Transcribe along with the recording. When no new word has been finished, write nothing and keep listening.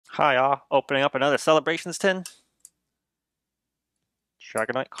Hi all, opening up another Celebrations tin.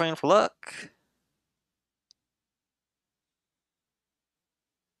 Dragonite coin for luck.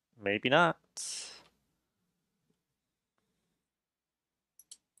 Maybe not.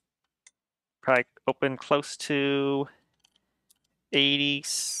 Probably open close to 80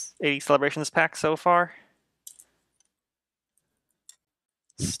 Celebrations packs so far.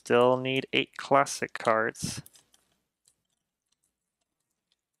 Still need 8 classic cards.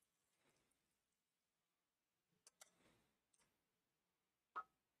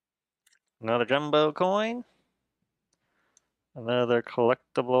 Another jumbo coin. Another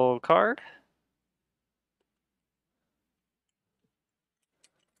collectible card.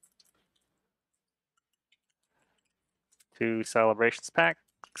 Two Celebrations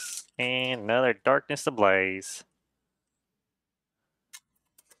packs. And another Darkness Ablaze.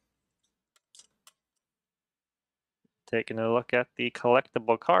 Taking a look at the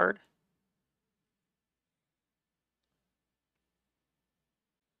collectible card.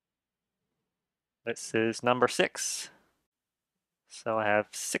 This is number 6. So I have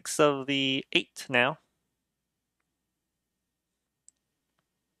 6 of the 8 now.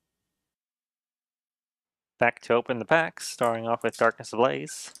 Back to open the packs, starting off with Darkness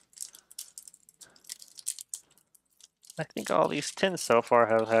Ablaze. I think all these tins so far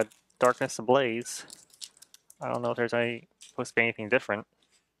have had Darkness Ablaze. I don't know if there's supposed to be anything different.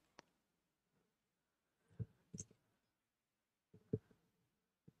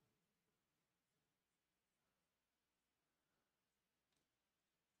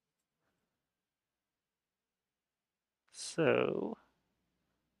 So,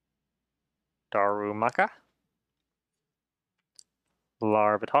 Darumaka,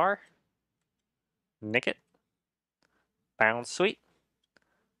 Larvitar, Nickit, Bounsweet,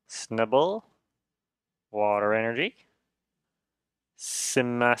 Snubbull, Water Energy,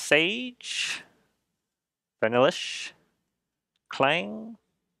 Simasage, Vanillish, Clang,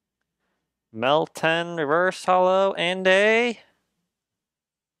 Meltan Reverse Hollow, and a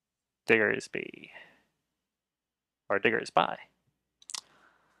Diggersby. Or Diggersby.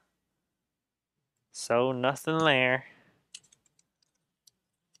 So nothing there.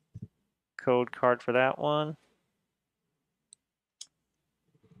 Code card for that one.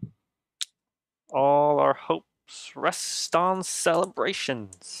 All our hopes rest on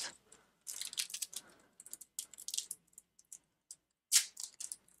Celebrations.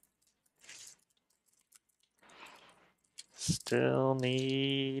 Still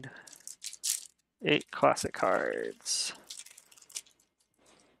need 8 classic cards.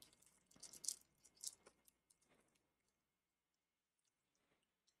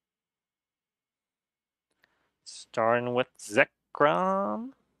 Starting with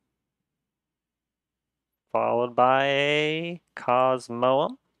Zekrom, followed by a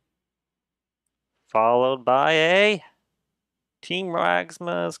Cosmoem, followed by a Team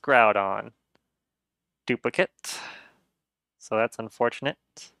Ragma's Groudon duplicate. So that's unfortunate.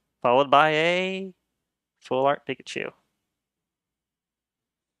 Followed by a Full Art Pikachu.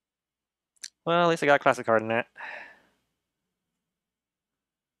 Well, at least I got a classic card in that.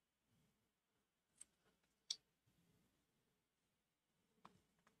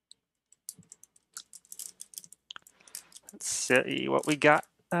 Let's see what we got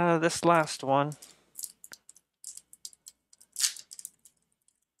this last one.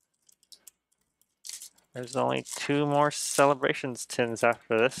 There's only 2 more Celebrations tins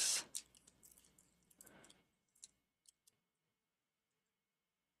after this.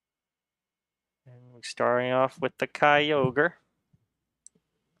 And we're starting off with the Kyogre.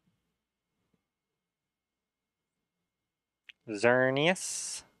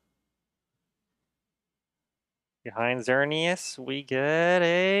 Xerneas. Behind Xerneas, we get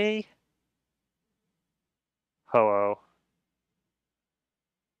a Ho-Oh.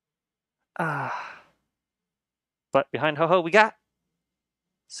 But behind Ho-Oh, we got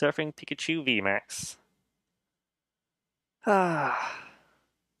Surfing Pikachu VMAX. Oh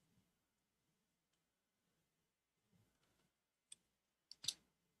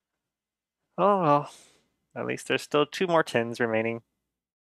well. At least there's still 2 more tins remaining.